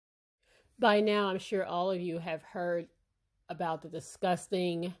By now, I'm sure all of you have heard about the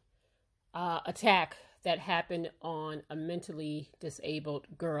disgusting attack that happened on a mentally disabled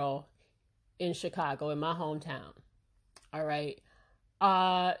girl in Chicago, in my hometown. All right.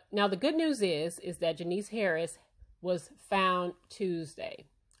 Now, the good news is that Janise Harris was found Tuesday.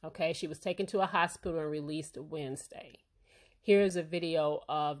 Okay. She was taken to a hospital and released Wednesday. Here's a video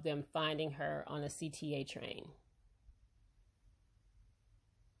of them finding her on a CTA train.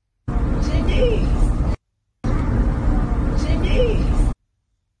 Janise!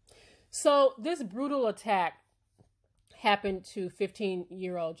 So this brutal attack happened to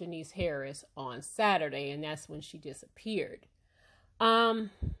 15-year-old Janise Harris on Saturday, and that's when she disappeared. I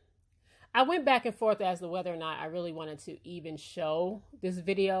went back and forth as to whether or not I really wanted to even show this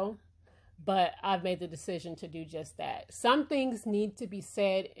video, but I've made the decision to do just that. Some things need to be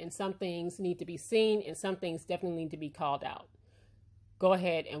said, and some things need to be seen, and some things definitely need to be called out. Go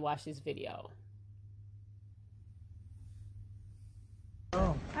ahead and watch this video.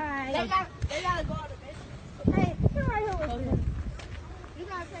 Oh. Alright. They gotta go on the base. Hey, come right here with me. You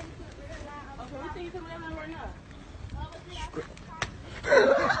gotta take it to the red line. Okay, we think you can red line right now.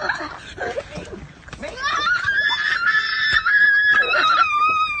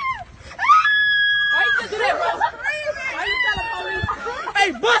 Why you just do that, bro? Why you tell the police? Hey,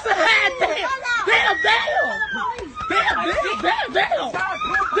 bust a hat there! Damn!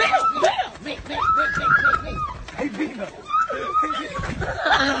 Hey, Bino!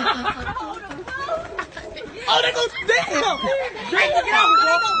 Oh, they go damn! Hey, get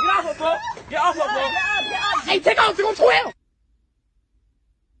off her, bro! Get off her, bro! Hey, take off! You're on 12!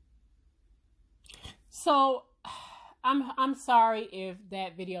 So, I'm sorry if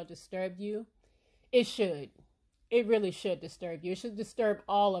that video disturbed you. It should. It really should disturb you. It should disturb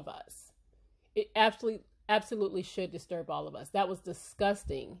all of us. It absolutely should disturb all of us. That was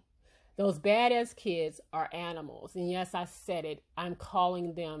disgusting. Those badass kids are animals. And yes, I said it. I'm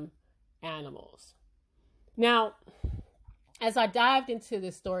calling them animals. Now, as I dived into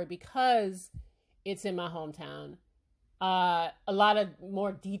this story, because it's in my hometown, a lot of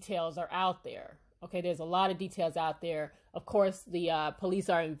more details are out there. Okay, there's a lot of details out there. Of course, the police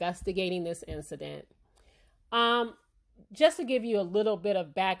are investigating this incident. Just to give you a little bit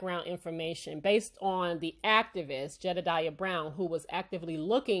of background information, based on the activist, Jedediah Brown, who was actively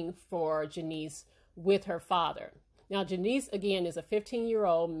looking for Janise with her father. Now, Janise, again, is a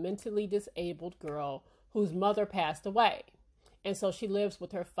 15-year-old mentally disabled girl whose mother passed away. And so she lives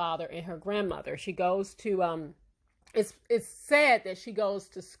with her father and her grandmother. She goes to, it's said that she goes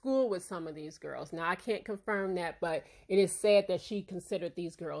to school with some of these girls. Now, I can't confirm that, but it is said that she considered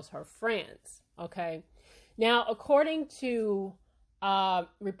these girls her friends, okay? Now, according to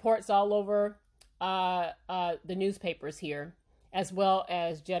reports all over the newspapers here, as well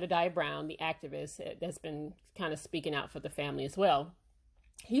as Jedediah Brown, the activist that's been kind of speaking out for the family as well,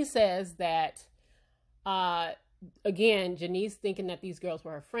 he says that, again, Janise thinking that these girls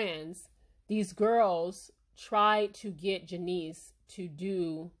were her friends, these girls tried to get Janise to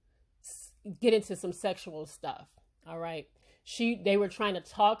get into some sexual stuff, all right? They were trying to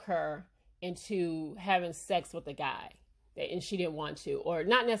talk her into having sex with a guy, and she didn't want to, or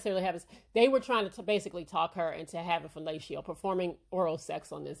not necessarily having. They were trying to basically talk her into having fellatio, performing oral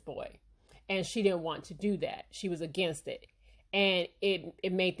sex on this boy, and she didn't want to do that. She was against it, and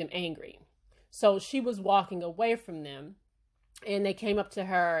it made them angry. So she was walking away from them, and they came up to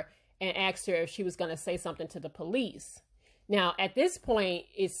her and asked her if she was going to say something to the police. Now, at this point,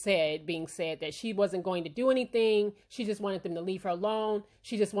 it's being said that she wasn't going to do anything. She just wanted them to leave her alone.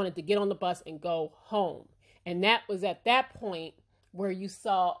 She just wanted to get on the bus and go home. And that was at that point where you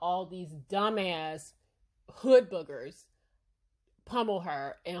saw all these dumbass hood boogers pummel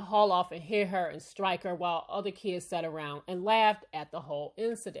her and haul off and hit her and strike her while other kids sat around and laughed at the whole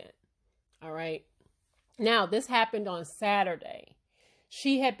incident. All right. Now, this happened on Saturday.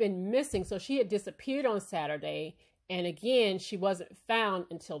 She had been missing, so she had disappeared on Saturday. And again, she wasn't found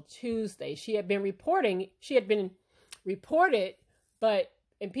until Tuesday. She had been reported,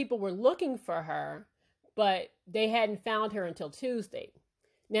 and people were looking for her, but they hadn't found her until Tuesday.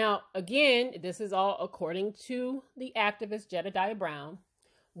 Now, again, this is all according to the activist Jedediah Brown.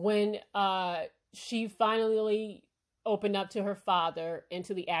 When she finally opened up to her father and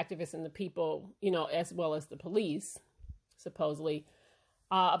to the activists and the people, as well as the police, supposedly,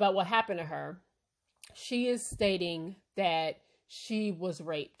 about what happened to her, she is stating that she was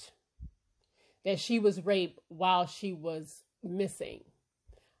raped. That she was raped while she was missing.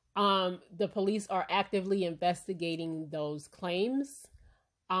 The police are actively investigating those claims.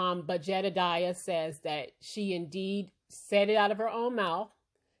 But Jedediah says that she indeed said it out of her own mouth,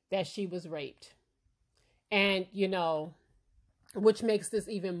 that she was raped. And, you know, which makes this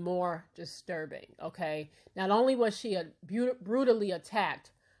even more disturbing, okay? Not only was she brutally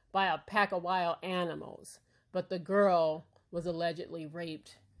attacked by a pack of wild animals, but the girl was allegedly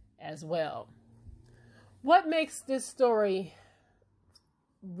raped as well. What makes this story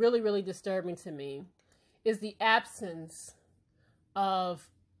really, really disturbing to me is the absence of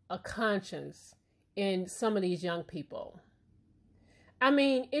a conscience in some of these young people. I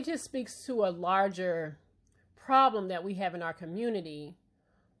mean, it just speaks to a larger problem that we have in our community.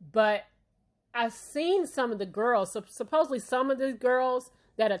 But I've seen some of the girls, supposedly some of the girls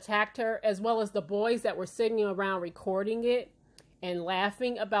that attacked her, as well as the boys that were sitting around recording it and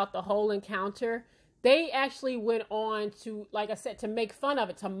laughing about the whole encounter. They actually went on to, like I said, to make fun of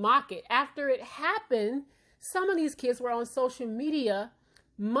it, to mock it. After it happened, some of these kids were on social media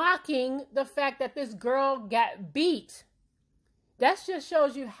mocking the fact that this girl got beat. That just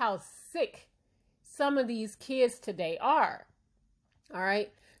shows you how sick some of these kids today are. All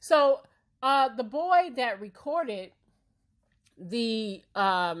right. So the boy that recorded the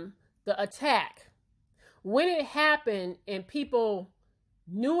attack, when it happened and people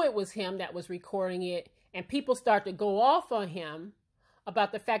knew it was him that was recording it, and people start to go off on him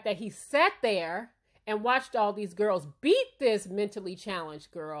about the fact that he sat there and watched all these girls beat this mentally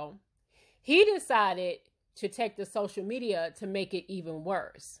challenged girl, he decided to take to social media to make it even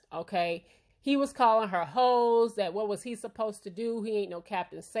worse. Okay. He was calling her hoes, that what was he supposed to do? He ain't no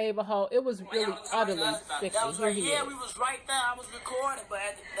Captain Save-A-Hoe. It was really utterly sickening. Right. Yeah, we was right there. I was recording, but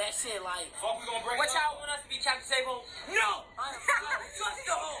that shit like... What y'all want us to be Captain Save-A-Hoe? No! I am trust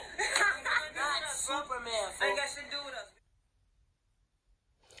the hoe. Not Superman, folks. Ain't got shit to do with us.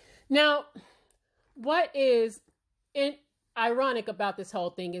 Now, what is ironic about this whole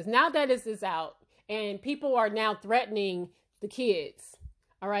thing is now that this is out and people are now threatening the kids.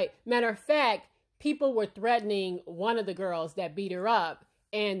 All right. Matter of fact, people were threatening one of the girls that beat her up.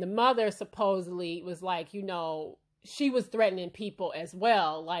 And the mother supposedly was like, you know, she was threatening people as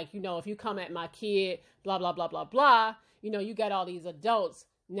well. Like, you know, if you come at my kid, blah, blah, blah, blah, blah. You know, you got all these adults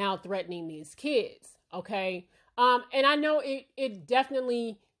now threatening these kids. Okay. And I know it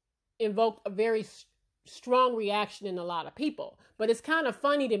definitely invoked a very strong reaction in a lot of people. But it's kind of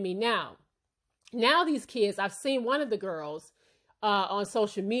funny to me now. Now these kids, I've seen one of the girls on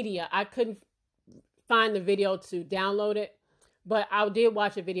social media. I couldn't find the video to download it, but I did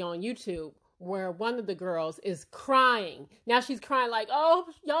watch a video on YouTube where one of the girls is crying. Now she's crying like, oh,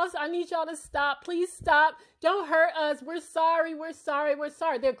 y'all, I need y'all to stop. Please stop. Don't hurt us. We're sorry. We're sorry. We're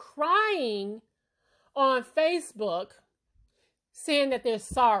sorry. They're crying on Facebook saying that they're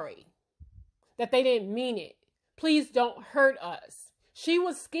sorry, that they didn't mean it. Please don't hurt us. She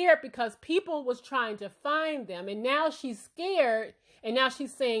was scared because people was trying to find them. And now she's scared. And now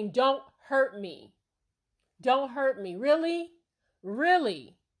she's saying, don't hurt me. Don't hurt me. Really?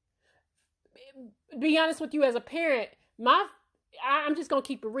 Really? Be honest with you, as a parent, I'm just going to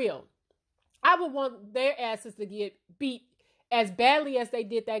keep it real. I would want their asses to get beat as badly as they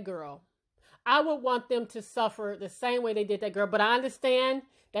did that girl. I would want them to suffer the same way they did that girl. But I understand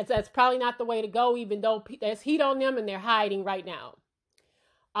that's probably not the way to go, even though there's heat on them and they're hiding right now.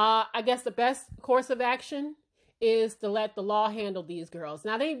 I guess the best course of action is to let the law handle these girls.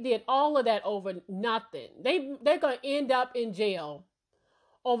 Now, they did all of that over nothing. They're going to end up in jail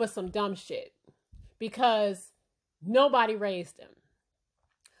over some dumb shit because nobody raised them.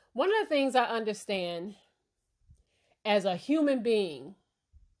 One of the things I understand as a human being,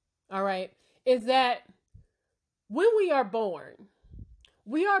 all right, is that when we are born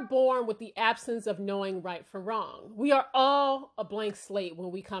with the absence of knowing right from wrong. We are all a blank slate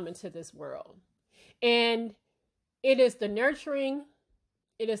when we come into this world. And it is the nurturing,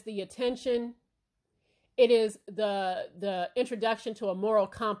 it is the attention, it is the introduction to a moral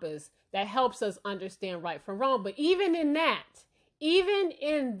compass that helps us understand right from wrong. But even in that,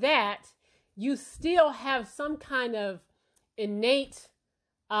 you still have some kind of innate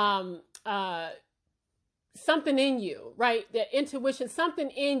something in you, right? The intuition, something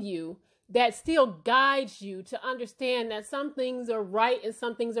in you that still guides you to understand that some things are right and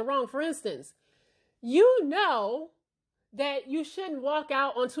some things are wrong. For instance, you know that you shouldn't walk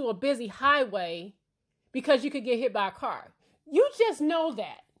out onto a busy highway because you could get hit by a car. You just know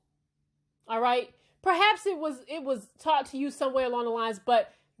that. All right. Perhaps it was taught to you somewhere along the lines,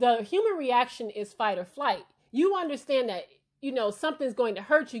 but the human reaction is fight or flight. You understand that, you know, something's going to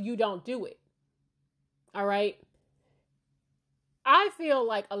hurt you. You don't do it. All right. I feel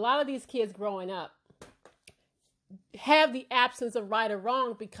like a lot of these kids growing up have the absence of right or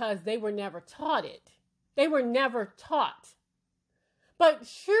wrong because they were never taught it. They were never taught. But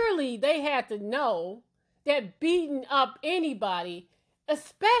surely they had to know that beating up anybody,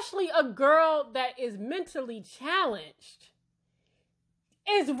 especially a girl that is mentally challenged,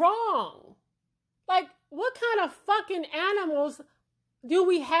 is wrong. Like, what kind of fucking animals do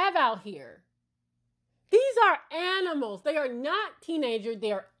we have out here? These are animals. They are not teenagers.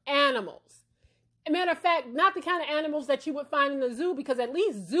 They are animals. As a matter of fact, not the kind of animals that you would find in the zoo, because at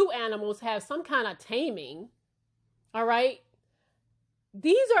least zoo animals have some kind of taming. All right?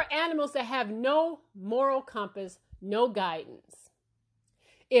 These are animals that have no moral compass, no guidance.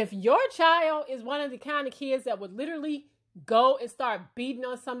 If your child is one of the kind of kids that would literally go and start beating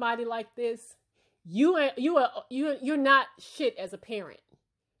on somebody like this, you're not shit as a parent.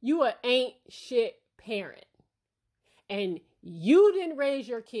 You ain't shit parent. And you didn't raise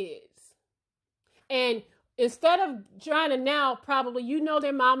your kids. And instead of trying to now, probably, you know,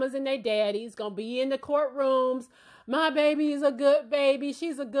 their mamas and their daddies gonna be in the courtrooms. My baby is a good baby.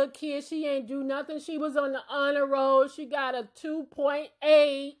 She's a good kid. She ain't do nothing. She was on the honor roll. She got a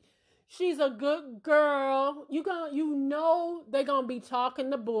 2.8. She's a good girl. You know they're gonna be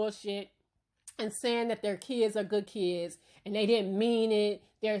talking the bullshit and saying that their kids are good kids and they didn't mean it.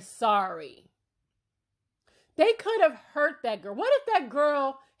 They're sorry. They could have hurt that girl. What if that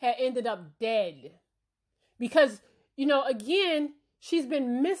girl had ended up dead? Because, you know, again, she's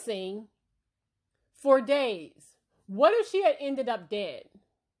been missing for days. What if she had ended up dead?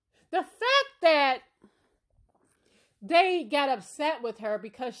 The fact that they got upset with her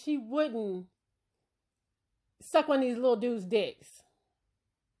because she wouldn't suck one of these little dudes' dicks,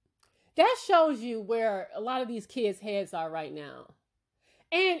 that shows you where a lot of these kids' heads are right now.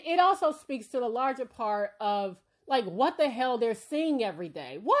 And it also speaks to the larger part of, like, what the hell they're seeing every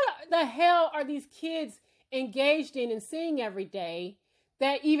day. What the hell are these kids engaged in and seeing every day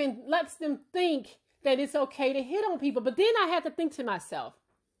that even lets them think that it's okay to hit on people? But then I had to think to myself,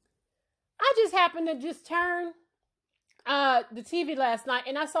 I just happened to just turn the TV last night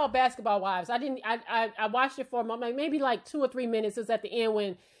and I saw Basketball Wives. I watched it for a moment, maybe like 2 or 3 minutes. It was at the end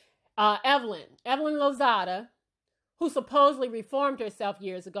when Evelyn Lozada, who supposedly reformed herself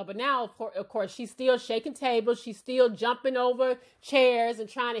years ago, but now, of course, she's still shaking tables. She's still jumping over chairs and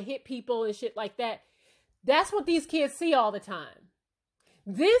trying to hit people and shit like that. That's what these kids see all the time.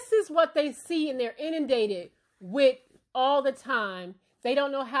 This is what they see and they're inundated with all the time. They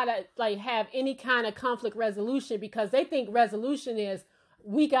don't know how to, like, have any kind of conflict resolution because they think resolution is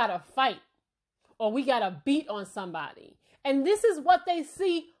we got to fight or we got to beat on somebody. And this is what they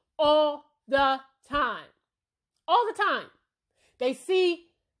see all the time. All the time. They see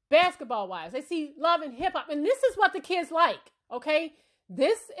Basketball Wives. They see Love and Hip Hop. And this is what the kids like, okay?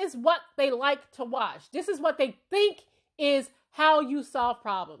 This is what they like to watch. This is what they think is how you solve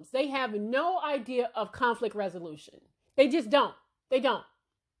problems. They have no idea of conflict resolution. They just don't. They don't.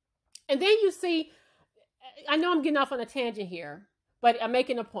 And then you see, I know I'm getting off on a tangent here, but I'm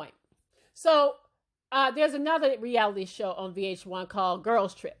making a point. So there's another reality show on VH1 called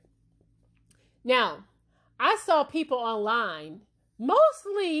Girls Trip. Now, I saw people online,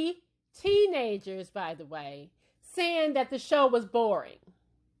 mostly teenagers, by the way, saying that the show was boring.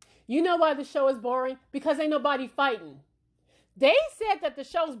 You know why the show is boring? Because ain't nobody fighting. They said that the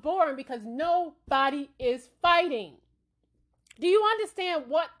show's boring because nobody is fighting. Do you understand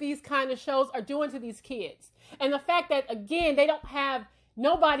what these kind of shows are doing to these kids? And the fact that, again, they don't have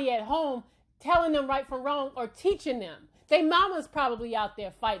nobody at home telling them right from wrong or teaching them. Their mama's probably out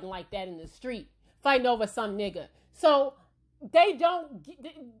there fighting like that in the street, fighting over some nigga. So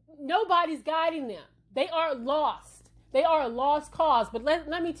nobody's guiding them. They are lost. They are a lost cause. But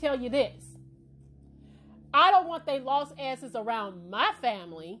let me tell you this. I don't want they lost asses around my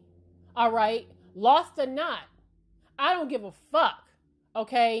family. All right. Lost or not. I don't give a fuck.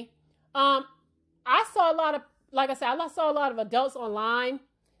 Okay. I saw a lot of, like I said, I saw a lot of adults online.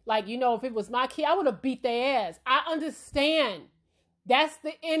 Like, you know, if it was my kid, I would have beat their ass. I understand. That's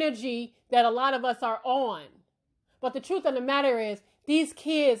the energy that a lot of us are on. But the truth of the matter is, these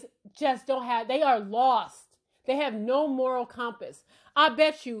kids just don't have, they are lost. They have no moral compass. I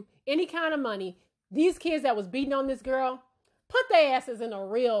bet you any kind of money, these kids that was beating on this girl, put their asses in a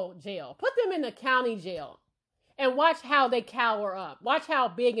real jail. Put them in the county jail. And watch how they cower up. Watch how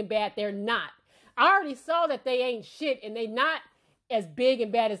big and bad they're not. I already saw that they ain't shit and they not as big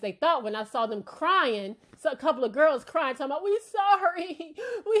and bad as they thought when I saw them crying. So a couple of girls crying, talking about, we sorry.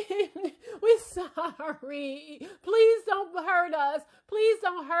 We sorry. Please don't hurt us. Please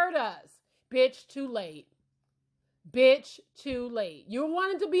don't hurt us. Bitch, too late. Bitch, too late. You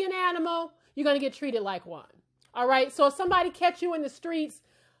wanted to be an animal, you're going to get treated like one. All right? So if somebody catch you in the streets,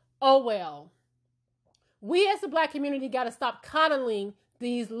 oh well. we as the Black community got to stop coddling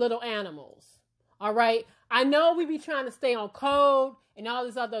these little animals. All right. I know we be trying to stay on code and all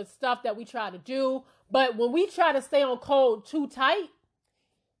this other stuff that we try to do. But when we try to stay on code too tight,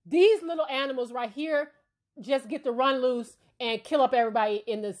 these little animals right here just get to run loose and kill up everybody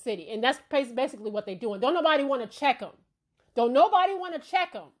in the city. And that's basically what they're doing. Don't nobody want to check them. Don't nobody want to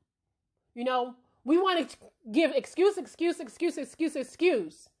check them. You know, we want to give excuse.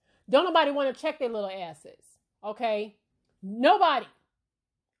 Don't nobody want to check their little asses. Okay? Nobody.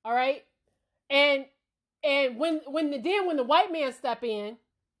 All right? And when the white man step in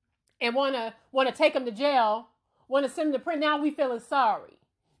and want to take them to jail, want to send them to prison, now we feeling sorry.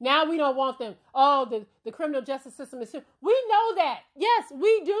 Now we don't want them. Oh, the criminal justice system is... We know that. Yes,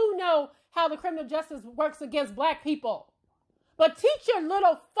 we do know how the criminal justice works against Black people. But teach your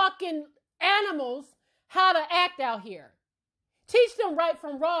little fucking animals how to act out here. Teach them right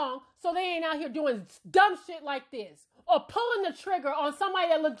from wrong so they ain't out here doing dumb shit like this. Or pulling the trigger on somebody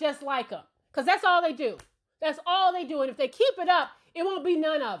that look just like them. Because that's all they do. That's all they do. And if they keep it up, it won't be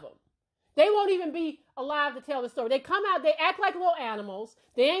none of them. They won't even be alive to tell the story. They come out, they act like little animals.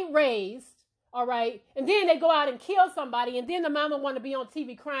 They ain't raised, all right? And then they go out and kill somebody, and then the mama want to be on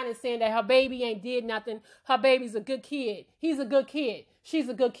TV crying and saying that her baby ain't did nothing. Her baby's a good kid. He's a good kid. She's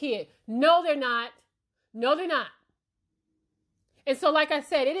a good kid. No, they're not. No, they're not. And so, like I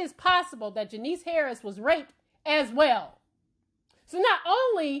said, it is possible that Janise Harris was raped as well. So not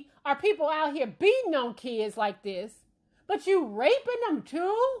only are people out here beating on kids like this, but you raping them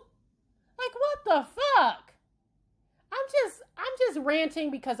too? Like, what the fuck? I'm just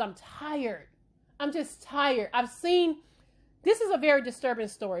ranting because I'm tired. I'm just tired. This is a very disturbing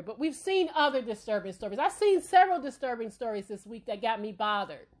story, but we've seen other disturbing stories. I've seen several disturbing stories this week that got me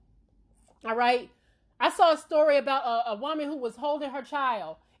bothered. All right? I saw a story about a woman who was holding her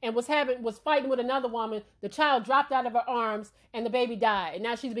child and was fighting with another woman. The child dropped out of her arms and the baby died. And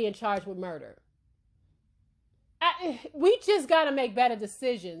now she's being charged with murder. We just got to make better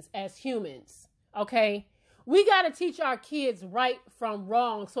decisions as humans, okay? We got to teach our kids right from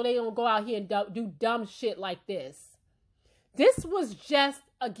wrong so they don't go out here and do dumb shit like this. This was just,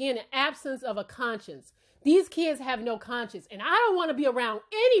 again, an absence of a conscience. These kids have no conscience, and I don't want to be around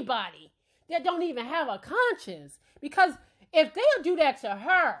anybody that don't even have a conscience, because if they'll do that to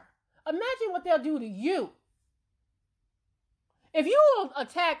her, imagine what they'll do to you. If you will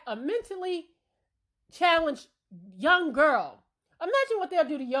attack a mentally challenged young girl, imagine what they'll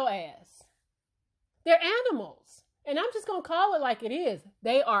do to your ass. They're animals. And I'm just going to call it like it is.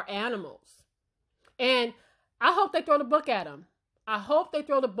 They are animals. And I hope they throw the book at them. I hope they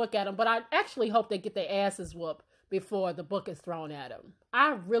throw the book at them. But I actually hope they get their asses whooped before the book is thrown at them.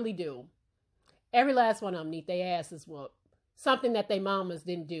 I really do. Every last one of them need their asses whooped. Something that their mamas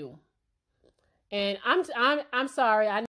didn't do. And I'm sorry.